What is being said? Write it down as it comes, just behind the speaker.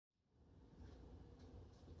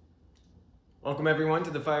Welcome everyone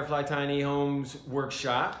to the Firefly Tiny Homes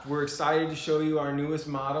workshop. We're excited to show you our newest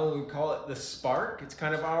model. We call it the Spark. It's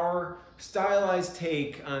kind of our stylized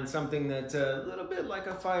take on something that's a little bit like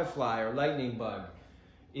a firefly or lightning bug.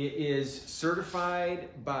 It is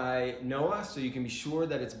certified by NOAA, so you can be sure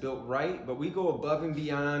that it's built right, but we go above and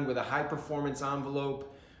beyond with a high performance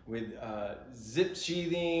envelope with zip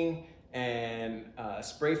sheathing and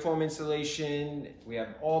spray foam insulation. We have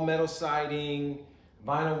all metal siding,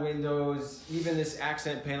 vinyl windows. Even this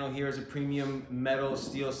accent panel here is a premium metal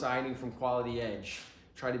steel siding from Quality Edge.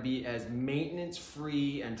 Try to be as maintenance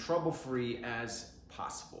free and trouble free as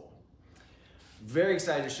possible. Very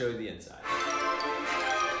excited to show you the inside.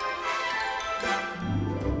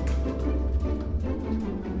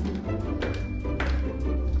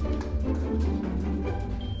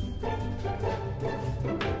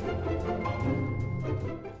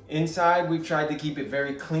 Inside, we've tried to keep it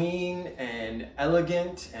very clean and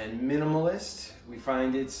elegant and minimalist. We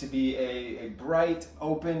find it to be a bright,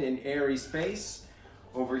 open, and airy space.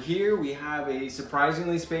 Over here, we have a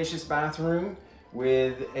surprisingly spacious bathroom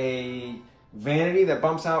with a vanity that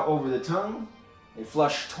bumps out over the tongue, a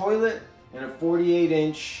flush toilet, and a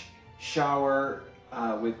 48-inch shower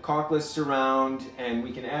with caulkless surround. And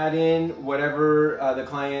we can add in whatever the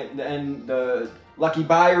client and the lucky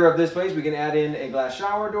buyer of this place, we can add in a glass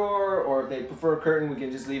shower door, or if they prefer a curtain, we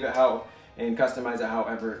can just leave it how and customize it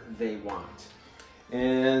however they want.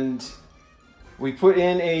 And we put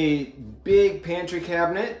in a big pantry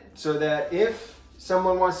cabinet so that if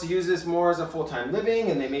someone wants to use this more as a full-time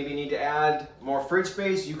living and they maybe need to add more fridge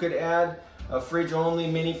space, you could add a fridge-only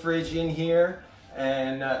mini fridge in here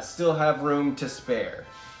and still have room to spare.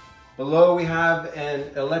 Below we have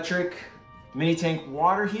an electric mini tank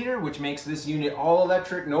water heater, which makes this unit all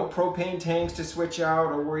electric, no propane tanks to switch out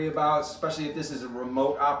or worry about, especially if this is a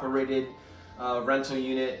remote operated rental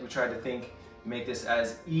unit. We tried to make this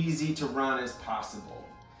as easy to run as possible.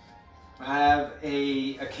 I have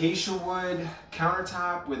a acacia wood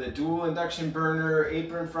countertop with a dual induction burner,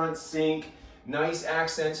 apron front sink, nice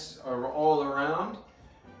accents are all around.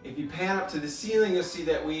 If you pan up to the ceiling, you'll see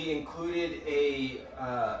that we included a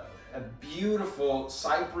beautiful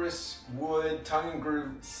cypress wood tongue and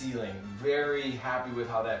groove ceiling. Very happy with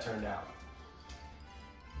how that turned out.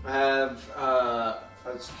 I have a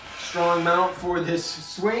strong mount for this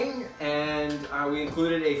swing, and we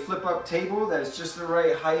included a flip-up table that is just the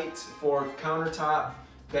right height for countertop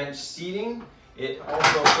bench seating. It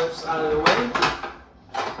also flips out of the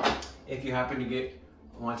way if you happen to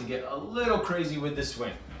want to get a little crazy with the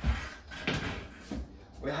swing.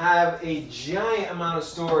 We have a giant amount of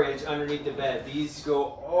storage underneath the bed. These go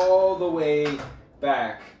all the way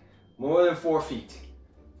back, more than 4 feet.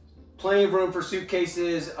 Plenty of room for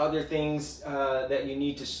suitcases, other things that you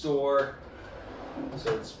need to store.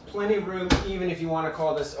 So it's plenty of room even if you want to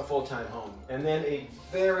call this a full-time home. And then a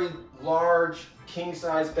very large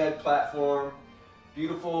king-size bed platform,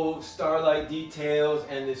 beautiful starlight details,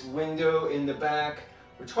 and this window in the back,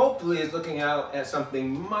 which hopefully is looking out at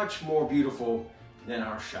something much more beautiful than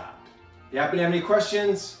our shop. If you happen to have any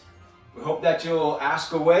questions, we hope that you'll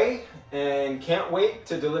ask away, and can't wait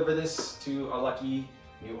to deliver this to a lucky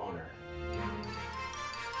new owner.